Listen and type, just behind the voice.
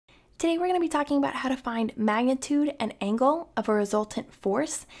Today we're going to be talking about how to find magnitude and angle of a resultant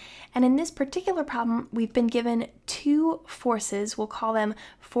force. And in this particular problem, we've been given two forces. We'll call them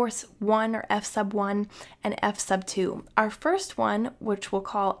force 1 or F sub 1 and F sub 2. Our first one, which we'll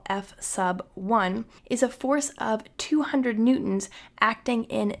call F sub 1, is a force of 200 newtons acting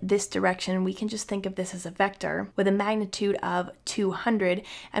in this direction. We can just think of this as a vector with a magnitude of 200.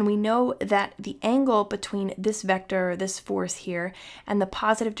 And we know that the angle between this vector, this force here, and the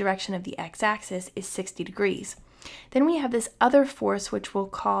positive direction of the x-axis is 60 degrees. Then we have this other force, which we'll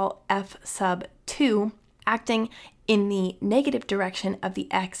call F sub 2, acting in the negative direction of the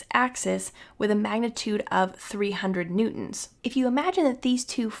x-axis with a magnitude of 300 newtons. If you imagine that these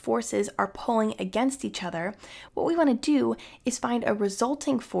two forces are pulling against each other, what we want to do is find a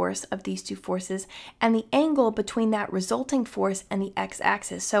resulting force of these two forces and the angle between that resulting force and the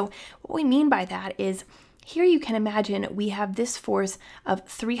x-axis. So what we mean by that is, here you can imagine we have this force of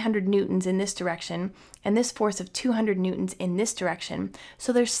 300 newtons in this direction and this force of 200 newtons in this direction.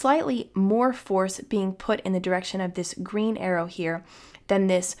 So there's slightly more force being put in the direction of this green arrow here than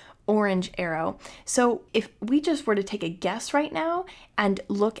this orange arrow. So if we just were to take a guess right now and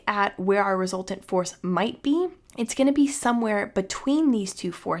look at where our resultant force might be, it's going to be somewhere between these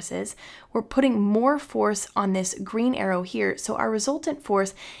two forces. We're putting more force on this green arrow here, so our resultant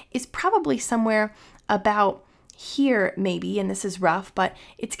force is probably somewhere about here maybe, and this is rough, but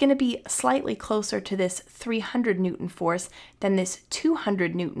it's going to be slightly closer to this 300 Newton force than this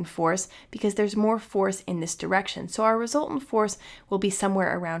 200 Newton force because there's more force in this direction. So our resultant force will be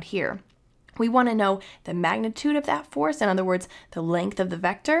somewhere around here. We want to know the magnitude of that force, in other words, the length of the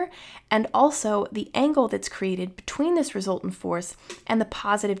vector, and also the angle that's created between this resultant force and the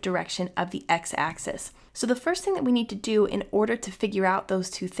positive direction of the x-axis. So the first thing that we need to do in order to figure out those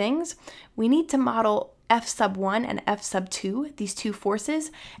two things, we need to model F sub 1 and F sub 2, these two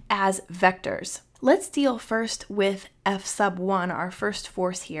forces, as vectors. Let's deal first with F sub 1, our first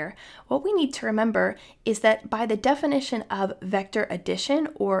force here. What we need to remember is that by the definition of vector addition,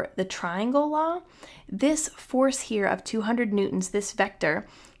 or the triangle law, this force here of 200 newtons, this vector,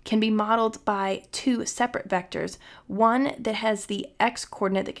 can be modeled by two separate vectors. One that has the x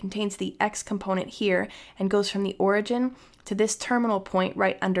coordinate that contains the x component here and goes from the origin to this terminal point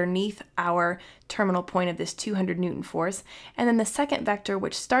right underneath our terminal point of this 200 Newton force, and then the second vector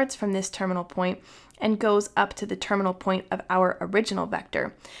which starts from this terminal point and goes up to the terminal point of our original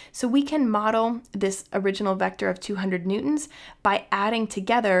vector. So we can model this original vector of 200 newtons by adding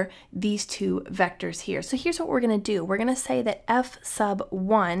together these two vectors here. So here's what we're going to do. We're going to say that F sub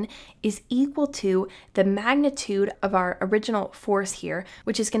 1 is equal to the magnitude of our original force here,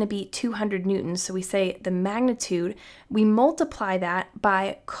 which is going to be 200 newtons. So we say the magnitude, we multiply that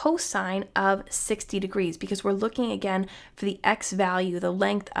by cosine of 60 degrees because we're looking again for the x value, the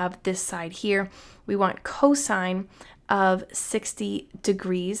length of this side here. We want cosine of 60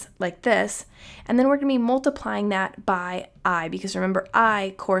 degrees like this, and then we're going to be multiplying that by I, because remember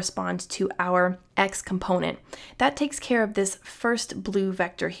I corresponds to our x component. That takes care of this first blue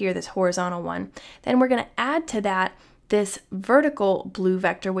vector here, this horizontal one. Then we're going to add to that this vertical blue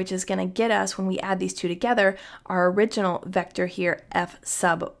vector, which is going to get us, when we add these two together, our original vector here, F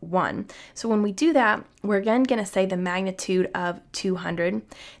sub 1. So when we do that, we're again going to say the magnitude of 200.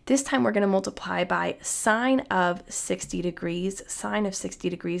 This time we're going to multiply by sine of 60 degrees. Sine of 60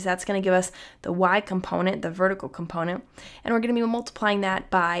 degrees, that's going to give us the y component, the vertical component. And we're going to be multiplying that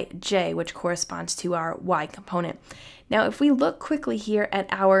by j, which corresponds to our y component. Now, if we look quickly here at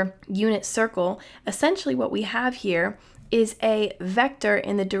our unit circle, essentially what we have here is a vector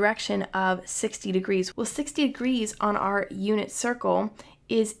in the direction of 60 degrees. Well, 60 degrees on our unit circle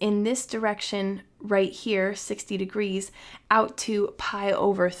is in this direction right here, 60 degrees, out to pi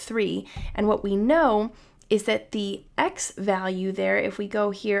over 3. And what we know is that the x value there, if we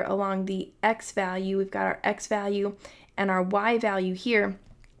go here along the x value, we've got our x value and our y value here,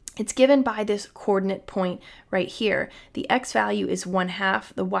 it's given by this coordinate point right here. The x value is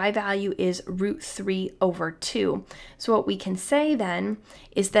 1/2, the y value is √3 over 2. So what we can say then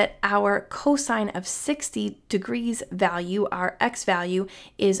is that our cosine of 60 degrees value, our x value,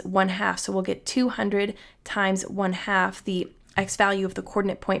 is 1/2. So we'll get 200 times 1/2, the x value of the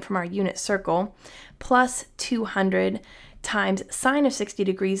coordinate point from our unit circle, plus 200 times sine of 60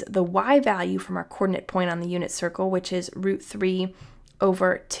 degrees, the y value from our coordinate point on the unit circle, which is √3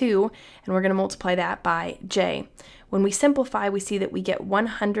 over 2, and we're going to multiply that by j. When we simplify, we see that we get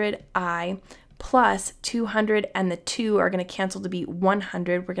 100i plus 200, and the 2 are going to cancel to be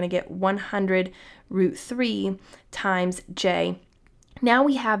 100. We're going to get 100 √3 times j. Now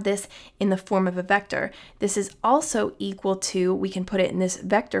we have this in the form of a vector. This is also equal to, we can put it in this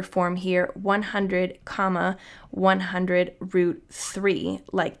vector form here, 100 comma 100 root 3,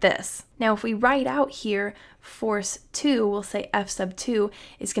 like this. Now if we write out here force 2, we'll say F sub 2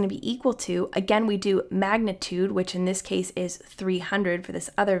 is going to be equal to, again we do magnitude, which in this case is 300 for this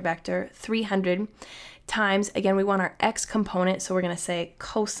other vector, 300 times, again we want our x component, so we're going to say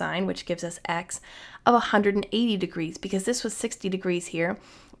cosine, which gives us x, of 180 degrees, because this was 60 degrees here,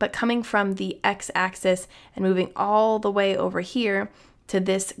 but coming from the x-axis and moving all the way over here to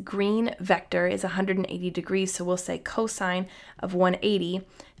this green vector is 180 degrees, so we'll say cosine of 180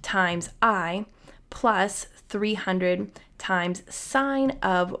 times I plus 300 times sine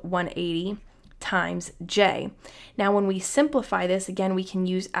of 180 times j. Now when we simplify this, again we can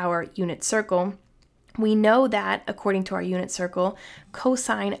use our unit circle. We know that, according to our unit circle,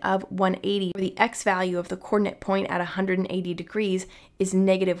 cosine of 180, the x value of the coordinate point at 180 degrees, is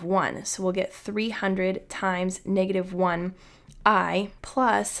 -1. So we'll get 300 times -1i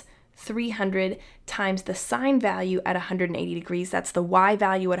plus 300 times the sine value at 180 degrees. That's the y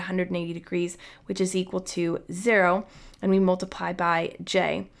value at 180 degrees, which is equal to 0, and we multiply by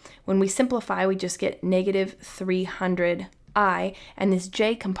j. When we simplify, we just get -300 I, and this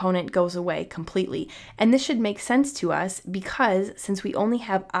j component goes away completely. And this should make sense to us because since we only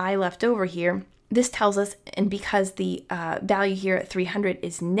have I left over here, this tells us, and because the value here at 300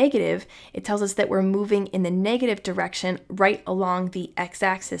 is negative, it tells us that we're moving in the negative direction right along the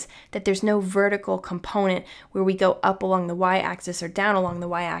x-axis, that there's no vertical component where we go up along the y-axis or down along the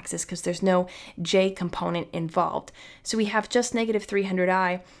y-axis because there's no j component involved. So we have just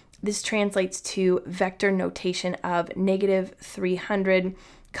 -300i. This translates to vector notation of -300,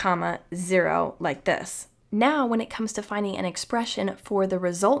 0, like this. Now, when it comes to finding an expression for the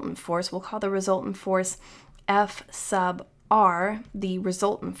resultant force, we'll call the resultant force F sub r, the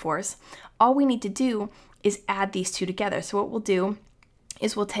resultant force. All we need to do is add these two together. So what we'll do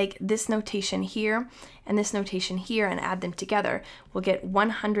is we'll take this notation here and this notation here and add them together. We'll get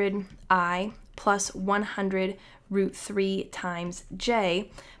 100i plus 100 root 3 times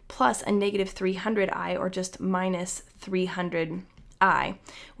j plus a -300i, or just -300i.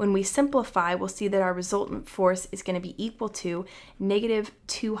 When we simplify, we'll see that our resultant force is going to be equal to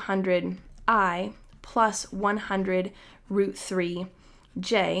 -200i plus 100 root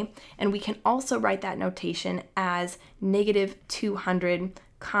 3j, and we can also write that notation as -200,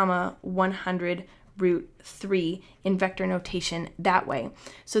 100 root 3 in vector notation that way.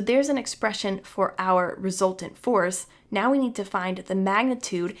 So there's an expression for our resultant force. Now we need to find the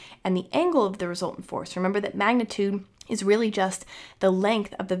magnitude and the angle of the resultant force. Remember that magnitude is really just the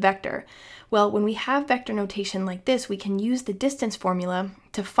length of the vector. Well, when we have vector notation like this, we can use the distance formula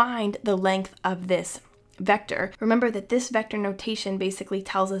to find the length of this vector. Remember that this vector notation basically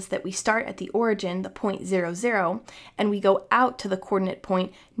tells us that we start at the origin, the point 0, 0, and we go out to the coordinate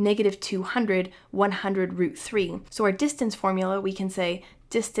point -200, 100 root 3. So our distance formula, we can say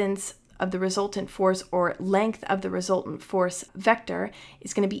distance of the resultant force, or length of the resultant force vector,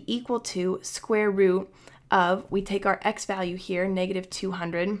 is going to be equal to square root of, we take our x value here,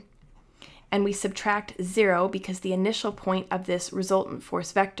 -200, and we subtract 0 because the initial point of this resultant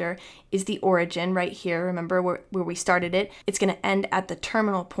force vector is the origin right here. Remember where we started it. It's going to end at the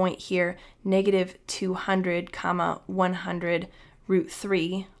terminal point here, -200, 100 root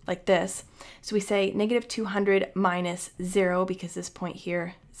 3, like this. So we say -200 minus 0 because this point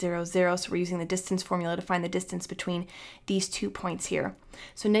here, 0, 0. So we're using the distance formula to find the distance between these 2 points here.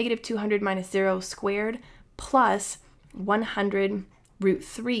 So -200 minus 0 squared plus 100 root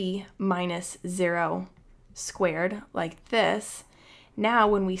 3 minus 0 squared, like this. Now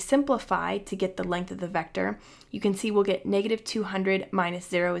when we simplify to get the length of the vector, you can see we'll get -200 minus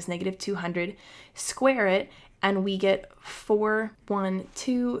 0 is -200. Square it, and we get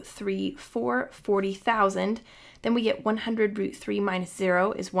 40,000. Then we get 100 root 3 minus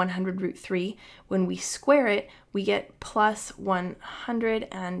 0 is 100 root 3. When we square it, we get plus 100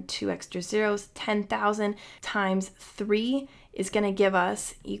 and 2 extra zeros, 10,000 times 3 is going to give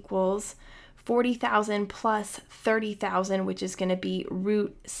us equals 40,000 plus 30,000, which is going to be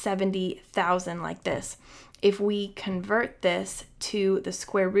root 70,000, like this. If we convert this to the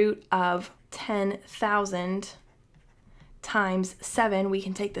square root of 10,000 times 7, we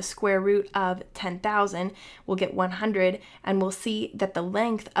can take the square root of 10,000, we'll get 100, and we'll see that the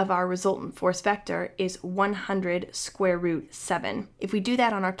length of our resultant force vector is 100 square root 7. If we do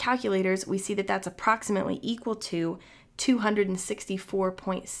that on our calculators, we see that that's approximately equal to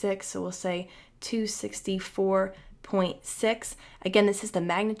 264.6, so we'll say 264 0.6. Again, this is the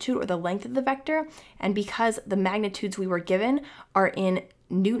magnitude or the length of the vector, and because the magnitudes we were given are in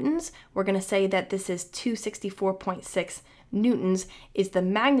newtons, we're going to say that this is 264.6 newtons is the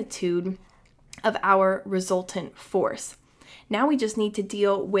magnitude of our resultant force. Now we just need to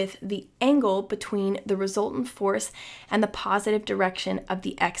deal with the angle between the resultant force and the positive direction of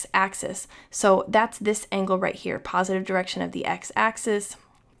the x-axis. So that's this angle right here, positive direction of the x-axis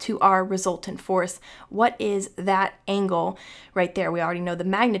to our resultant force. What is that angle right there? We already know the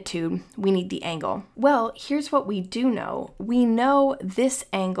magnitude, we need the angle. Well, here's what we do know. We know this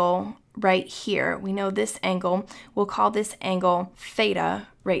angle right here. We know this angle. We'll call this angle theta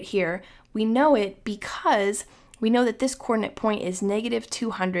right here. We know it because we know that this coordinate point is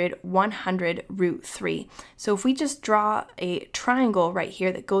 -200, 100, √3. So if we just draw a triangle right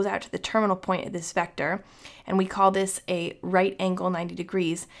here that goes out to the terminal point of this vector, and we call this a right angle 90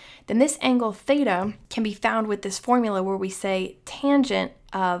 degrees, then this angle theta can be found with this formula where we say tangent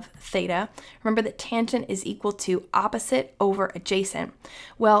of theta. Remember that tangent is equal to opposite over adjacent.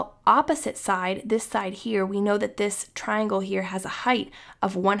 Well, opposite side, this side here, we know that this triangle here has a height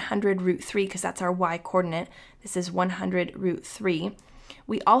of 100 √3 because that's our y coordinate. This is 100 √3.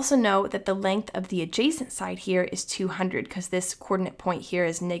 We also know that the length of the adjacent side here is 200 because this coordinate point here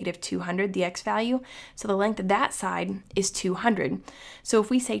is -200, the x value. So the length of that side is 200. So if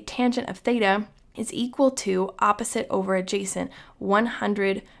we say tangent of theta is equal to opposite over adjacent,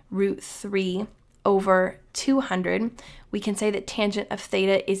 100 √3 over 200, we can say that tangent of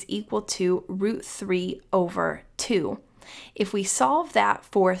theta is equal to √3 over 2. If we solve that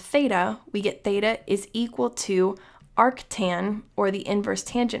for theta, we get theta is equal to arctan, or the inverse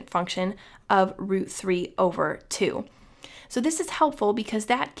tangent function, of √3 over 2. So this is helpful because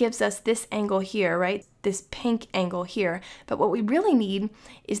that gives us this angle here, right? This pink angle here. But what we really need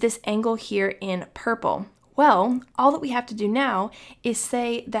is this angle here in purple. Well, all that we have to do now is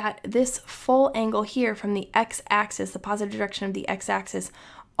say that this full angle here from the x-axis, the positive direction of the x-axis,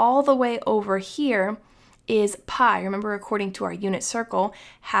 all the way over here is pi. Remember, according to our unit circle,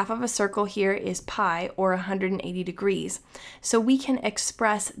 half of a circle here is pi, or 180 degrees. So we can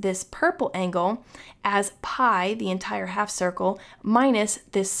express this purple angle as pi, the entire half circle, minus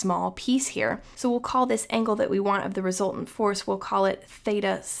this small piece here. So we'll call this angle that we want of the resultant force, we'll call it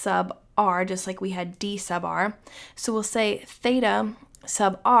theta sub r, just like we had d sub r. So we'll say theta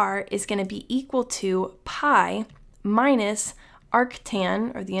sub r is going to be equal to pi minus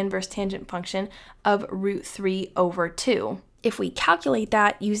arctan, or the inverse tangent function, of √3 over 2. If we calculate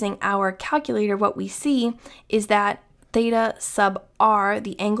that using our calculator, what we see is that theta sub r,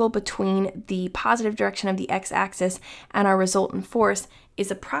 the angle between the positive direction of the x-axis and our resultant force, is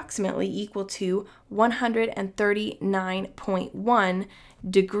approximately equal to 139.1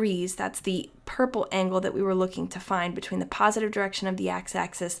 degrees. That's the purple angle that we were looking to find between the positive direction of the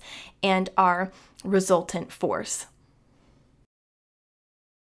x-axis and our resultant force.